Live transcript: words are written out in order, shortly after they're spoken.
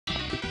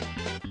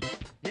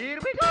Here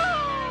we go!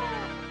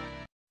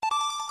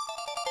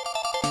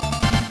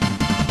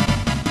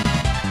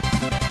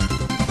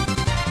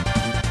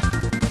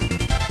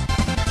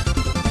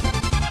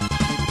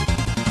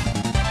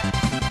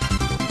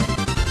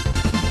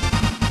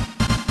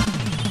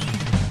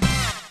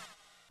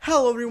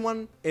 Hello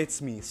everyone,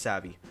 it's me,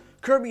 Savi.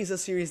 Kirby is a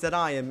series that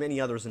I and many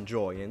others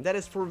enjoy, and that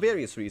is for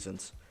various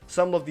reasons.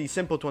 Some love the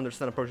simple to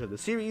understand approach of the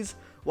series,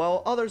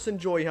 while others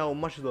enjoy how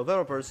much the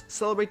developers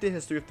celebrate the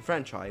history of the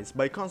franchise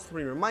by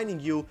constantly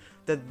reminding you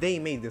that they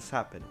made this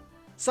happen.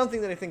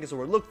 Something that I think is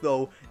overlooked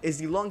though is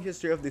the long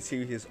history of the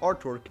series'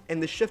 artwork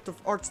and the shift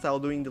of art style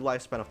during the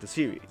lifespan of the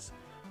series.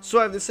 So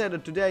I've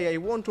decided today I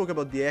won't talk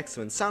about the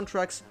excellent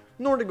soundtracks,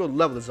 nor the good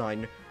level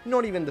design,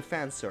 not even the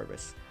fan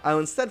service. I'll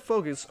instead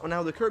focus on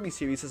how the Kirby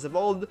series has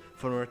evolved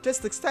from an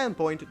artistic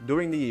standpoint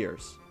during the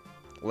years.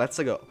 Let's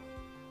go.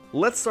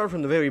 Let's start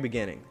from the very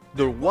beginning.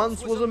 There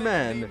once was a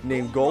man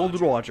named Gold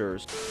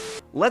Rogers.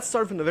 Let's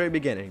start from the very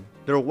beginning.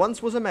 There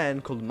once was a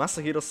man called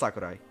Masahiro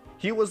Sakurai.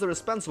 He was the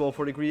responsible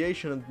for the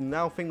creation of the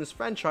now famous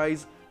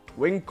franchise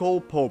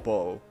Twinkle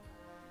Popo.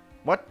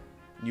 What?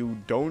 You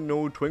don't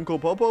know Twinkle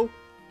Popo?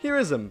 Here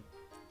is him.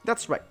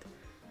 That's right.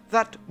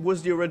 That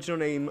was the original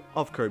name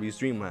of Kirby's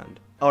Dream Land.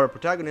 Our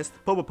protagonist,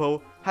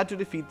 Popopo, had to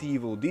defeat the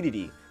evil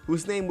Dedede,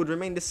 whose name would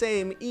remain the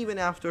same even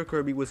after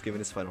Kirby was given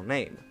his final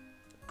name.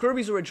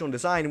 Kirby's original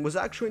design was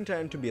actually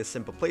intended to be a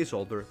simple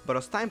placeholder, but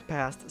as time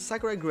passed,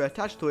 Sakurai grew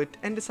attached to it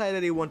and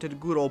decided he wanted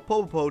good old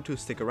Popopo to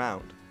stick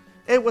around.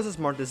 It was a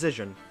smart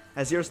decision,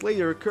 as years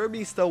later,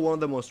 Kirby is still one of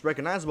the most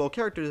recognizable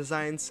character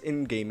designs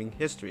in gaming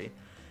history,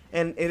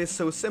 and it is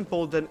so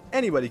simple that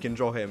anybody can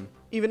draw him.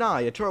 Even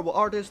I, a terrible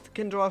artist,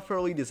 can draw a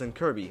fairly decent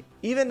Kirby.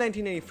 Even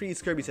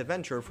 1983's Kirby's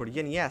Adventure for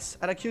the NES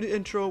had a cute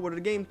intro where the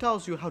game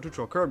tells you how to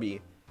draw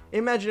Kirby.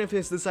 Imagine if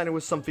his design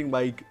was something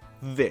like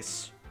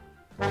this.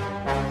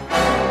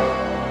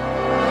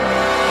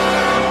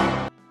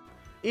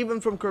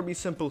 Even from Kirby's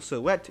simple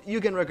silhouette, you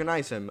can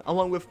recognize him,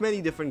 along with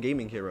many different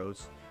gaming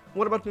heroes.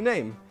 What about the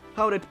name?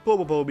 How did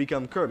Popopo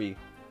become Kirby?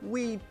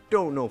 We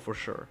don't know for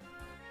sure.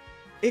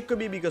 It could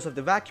be because of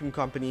the vacuum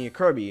company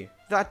Kirby.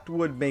 That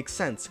would make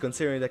sense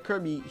considering that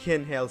Kirby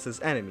inhales his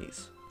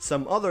enemies.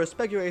 Some others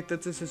speculate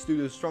that this is due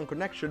to a strong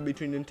connection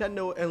between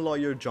Nintendo and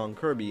lawyer John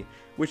Kirby,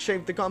 which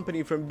saved the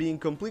company from being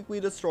completely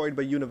destroyed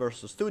by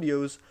Universal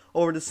Studios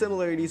over the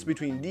similarities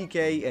between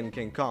DK and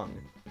King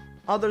Kong.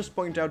 Others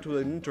point out to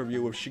an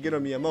interview with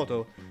Shigeru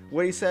Miyamoto,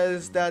 where he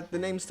says that the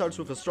name starts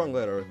with a strong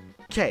letter,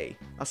 K,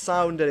 a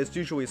sound that is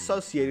usually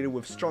associated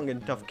with strong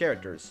and tough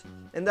characters,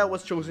 and that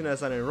was chosen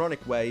as an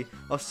ironic way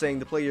of saying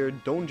the player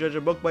don't judge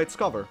a book by its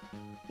cover.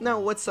 Now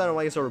let's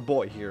analyze our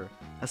boy here.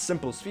 A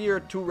simple sphere,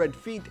 2 red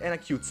feet, and a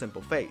cute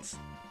simple face.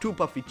 2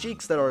 puffy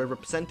cheeks that are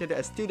represented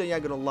as 2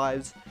 diagonal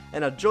lives,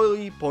 and a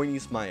jolly, pointy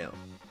smile.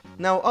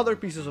 Now other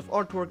pieces of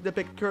artwork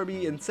depict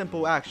Kirby in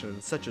simple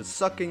actions such as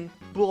sucking,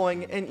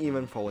 blowing, and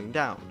even falling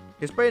down.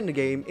 His brain in the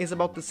game is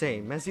about the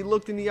same as he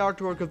looked in the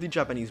artwork of the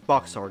Japanese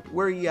box art,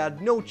 where he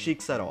had no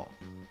cheeks at all.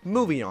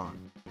 Moving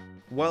on.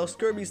 Whilst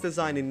Kirby's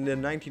design in the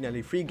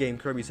 1993 game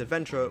Kirby's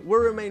Adventure will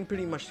remain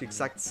pretty much the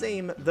exact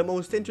same, the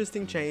most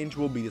interesting change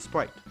will be the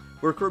sprite,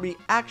 where Kirby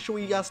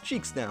actually has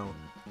cheeks now.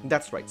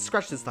 That's right,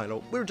 scratch this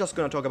title, we're just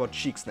gonna talk about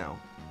cheeks now.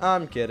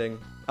 I'm kidding.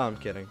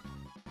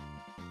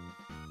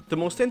 The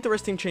most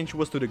interesting change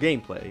was to the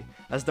gameplay,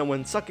 as then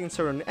when sucking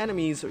certain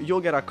enemies, you'll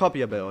get a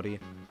copy ability.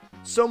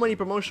 So many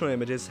promotional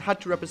images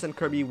had to represent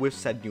Kirby with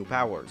said new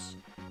powers.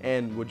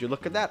 And would you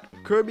look at that,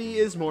 Kirby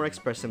is more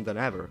expressive than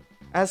ever.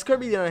 As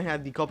Kirby didn't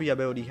have the copy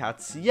ability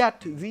hats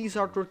yet, these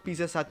artwork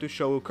pieces had to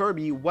show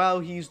Kirby while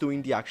he's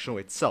doing the action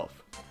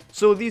itself.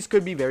 So these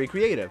could be very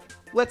creative.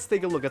 Let's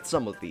take a look at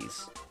some of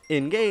these.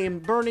 In game,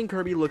 burning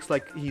Kirby looks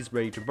like he's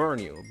ready to burn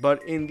you,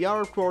 but in the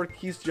artwork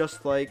he's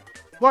just like,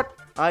 what?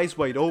 Eyes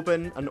wide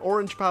open, an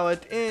orange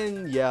palette,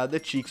 and yeah, the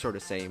cheeks are the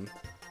same.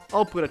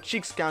 I'll put a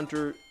cheeks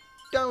counter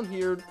down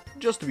here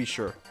just to be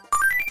sure.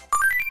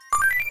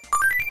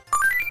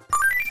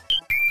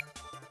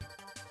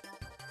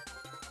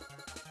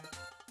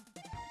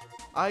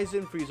 Eyes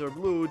in Freeze are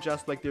blue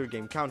just like their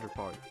game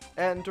counterpart,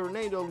 and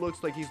Tornado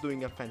looks like he's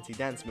doing a fancy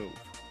dance move.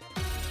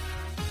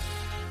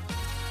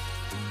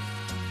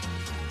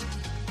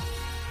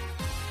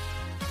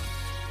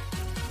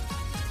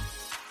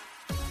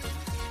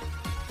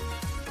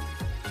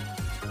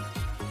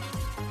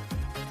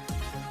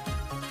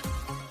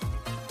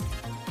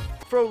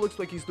 Fro looks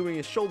like he's doing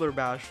a shoulder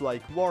bash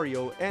like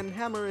Wario, and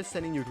Hammer is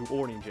sending you to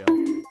Orange Gel.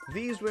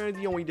 These were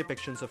the only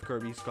depictions of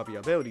Kirby's copy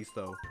abilities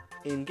though.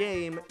 In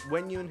game,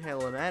 when you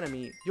inhale an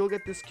enemy, you'll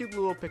get this cute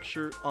little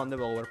picture on the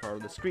lower part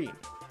of the screen.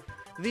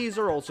 These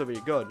are also very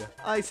good.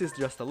 Ice is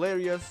just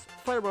hilarious,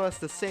 Fireball has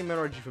the same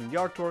energy from the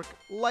artwork,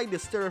 Light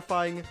is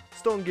terrifying,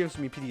 Stone gives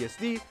me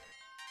PTSD,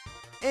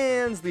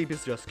 and Sleep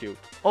is just cute.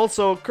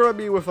 Also,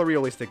 Kirby with a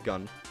realistic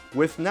gun.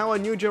 With now a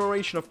new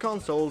generation of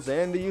consoles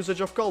and the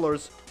usage of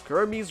colors,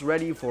 Kirby's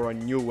ready for a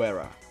new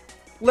era.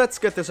 Let's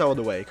get this out of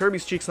the way.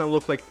 Kirby's cheeks now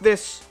look like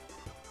this,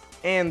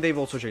 and they've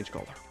also changed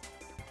color.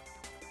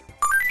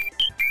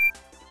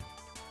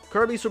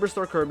 Kirby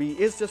Superstar Kirby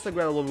is just a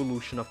gradual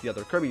evolution of the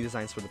other Kirby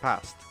designs from the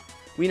past.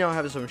 We now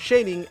have some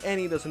shading, and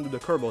he doesn't do the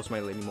Kirbo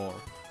smile anymore.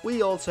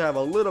 We also have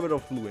a little bit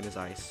of blue in his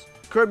eyes.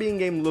 Kirby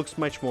in-game looks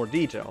much more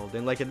detailed,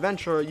 and like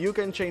Adventure, you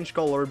can change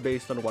color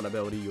based on what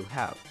ability you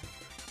have.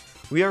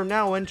 We are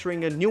now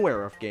entering a new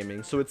era of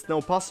gaming, so it's now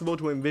possible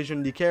to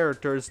envision the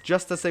characters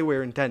just as they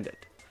were intended.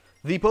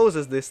 The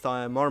poses this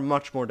time are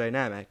much more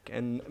dynamic,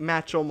 and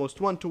match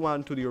almost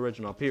one-to-one to the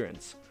original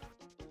appearance.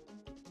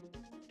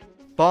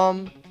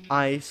 Bomb,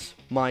 Ice,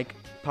 Mike,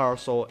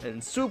 Parcel,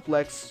 and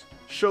Suplex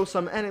show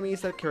some enemies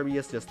that Kirby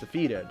has just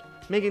defeated,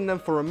 making them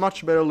for a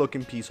much better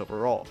looking piece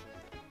overall.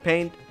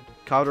 Paint,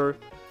 Counter,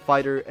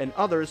 Fighter, and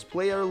others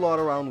play a lot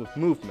around with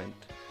movement,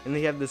 and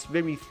they have this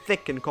very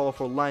thick and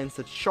colorful lines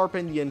that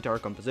sharpen the entire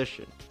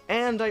composition.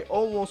 And I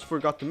almost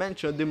forgot to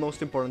mention the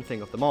most important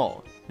thing of them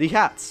all, the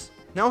hats.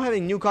 Now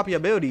having new copy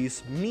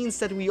abilities means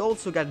that we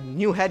also got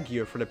new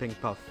headgear for the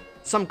Pink Puff.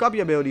 Some copy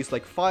abilities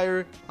like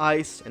Fire,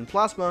 Ice, and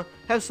Plasma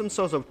have some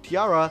sort of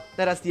tiara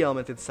that has the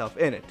element itself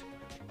in it.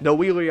 The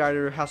Wheelie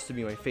Rider has to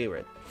be my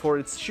favorite, for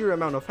its sheer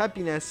amount of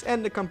happiness,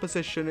 and the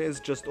composition is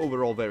just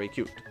overall very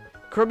cute.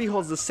 Kirby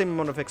holds the same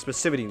amount of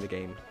expressivity in the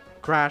game.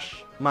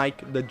 Crash,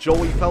 Mike, the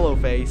Joey fellow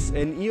face,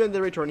 and even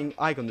the returning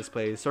icon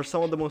displays are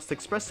some of the most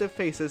expressive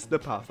faces the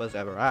Puff has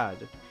ever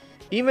had.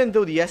 Even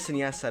though the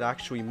SNES had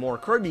actually more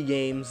Kirby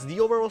games, the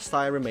overall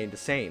style remained the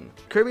same.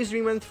 Kirby's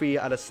Dream Run 3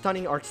 had a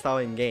stunning art style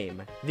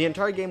in-game. The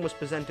entire game was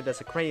presented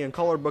as a crayon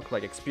color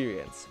book-like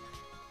experience.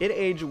 It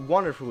aged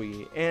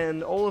wonderfully,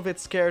 and all of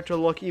its characters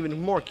look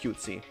even more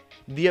cutesy.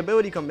 The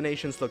ability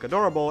combinations look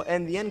adorable,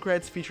 and the end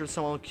credits feature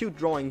some cute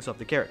drawings of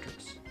the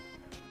characters.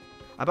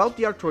 About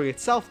the artwork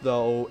itself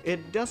though,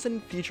 it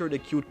doesn't feature the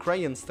cute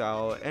crayon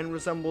style and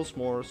resembles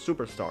more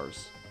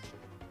Superstars.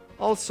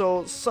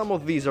 Also, some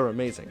of these are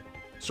amazing.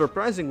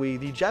 Surprisingly,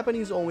 the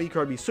Japanese-only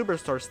Kirby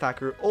Superstar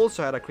Stacker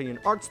also had a crayon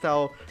art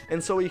style,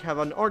 and so we have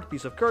an art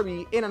piece of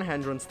Kirby in a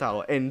hand-drawn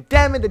style, and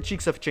damn it, the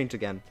cheeks have changed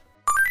again.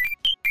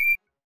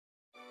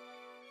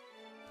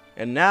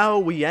 And now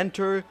we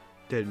enter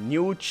the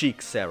new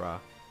cheeks era.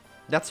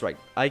 That's right,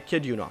 I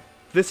kid you not.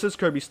 This is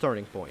Kirby's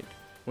starting point.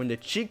 When the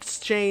cheeks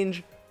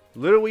change,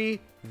 literally,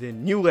 the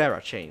new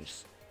era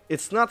changes.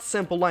 It's not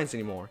simple lines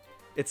anymore.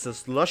 It's a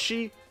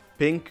slushy,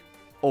 pink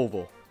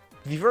oval.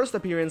 The first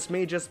appearance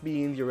may just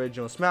be in the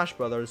original Smash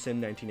Bros. In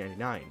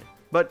 1999,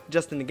 but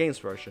just in the game's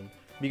version,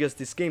 because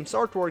this game's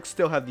artwork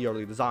still had the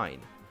early design.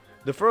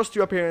 The first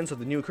two appearances of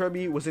the new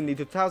Kirby was in the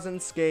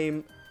 2000s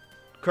game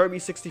Kirby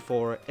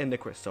 64 and the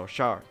Crystal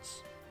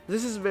Shards.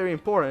 This is very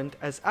important,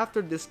 as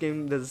after this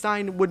game the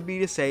design would be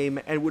the same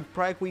and would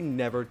practically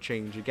never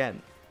change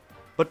again.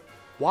 But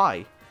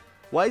why?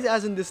 Why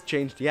hasn't this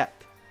changed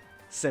yet?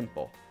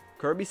 Simple.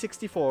 Kirby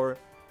 64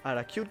 had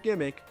a cute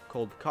gimmick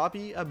called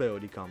Copy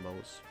Ability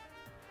Combos.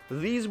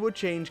 These would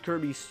change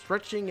Kirby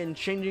stretching and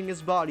changing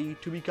his body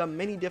to become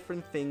many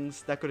different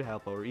things that could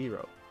help our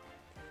hero.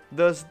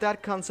 Does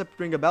that concept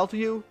ring a bell to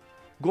you?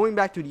 Going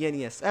back to the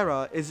NES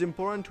era, it's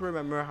important to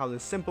remember how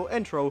this simple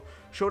intro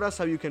showed us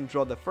how you can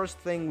draw the first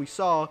thing we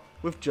saw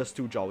with just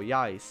two jolly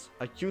eyes,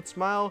 a cute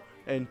smile,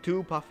 and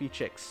two puffy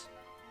cheeks.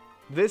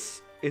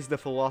 This is the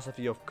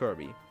philosophy of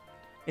Kirby.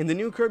 In the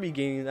new Kirby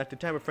game, at the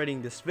time of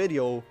writing this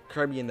video,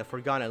 Kirby in the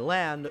Forgotten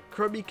Land,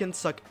 Kirby can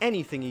suck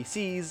anything he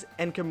sees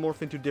and can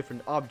morph into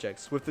different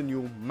objects with the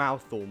new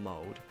Mouthful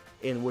mode.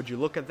 And would you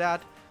look at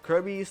that,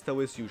 Kirby is still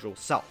his usual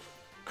self.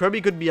 Kirby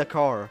could be a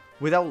car,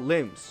 without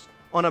limbs,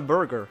 on a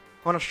burger,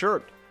 on a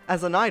shirt,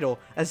 as an idol,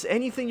 as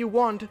anything you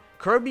want,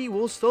 Kirby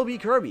will still be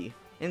Kirby.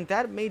 And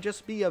that may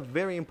just be a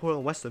very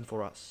important lesson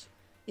for us.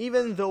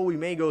 Even though we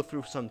may go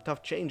through some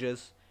tough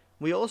changes,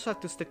 we also have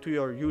to stick to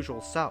our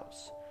usual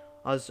selves.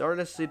 As hard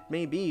as it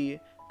may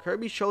be,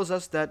 Kirby shows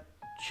us that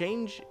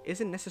change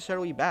isn't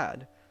necessarily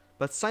bad,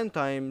 but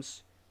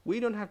sometimes we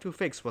don't have to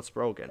fix what's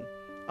broken.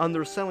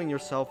 Underselling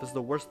yourself is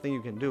the worst thing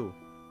you can do.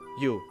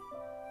 You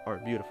are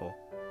beautiful.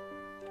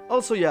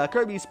 Also yeah,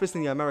 Kirby is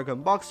pissing the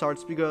American box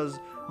arts because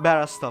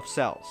badass stuff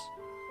sells.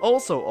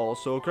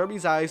 Also,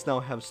 Kirby's eyes now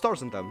have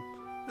stars in them.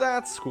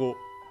 That's cool.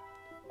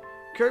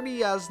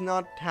 Kirby has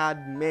not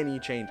had many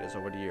changes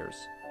over the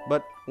years,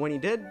 but when he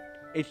did,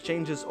 it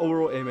changed his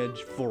overall image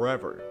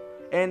forever.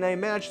 And I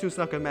managed to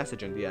snuck a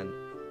message in the end.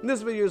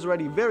 This video is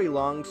already very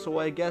long, so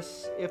I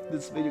guess if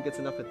this video gets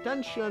enough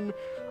attention,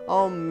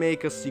 I'll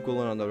make a sequel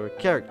on other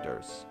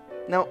characters.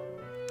 Now,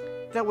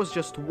 that was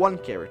just one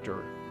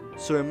character,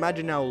 so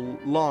imagine how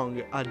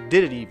long a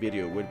Diddy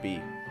video would be.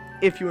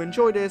 If you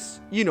enjoyed this,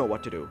 you know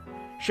what to do.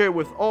 Share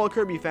with all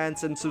Kirby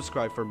fans and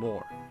subscribe for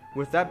more.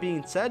 With that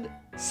being said,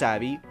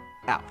 Savi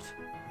out.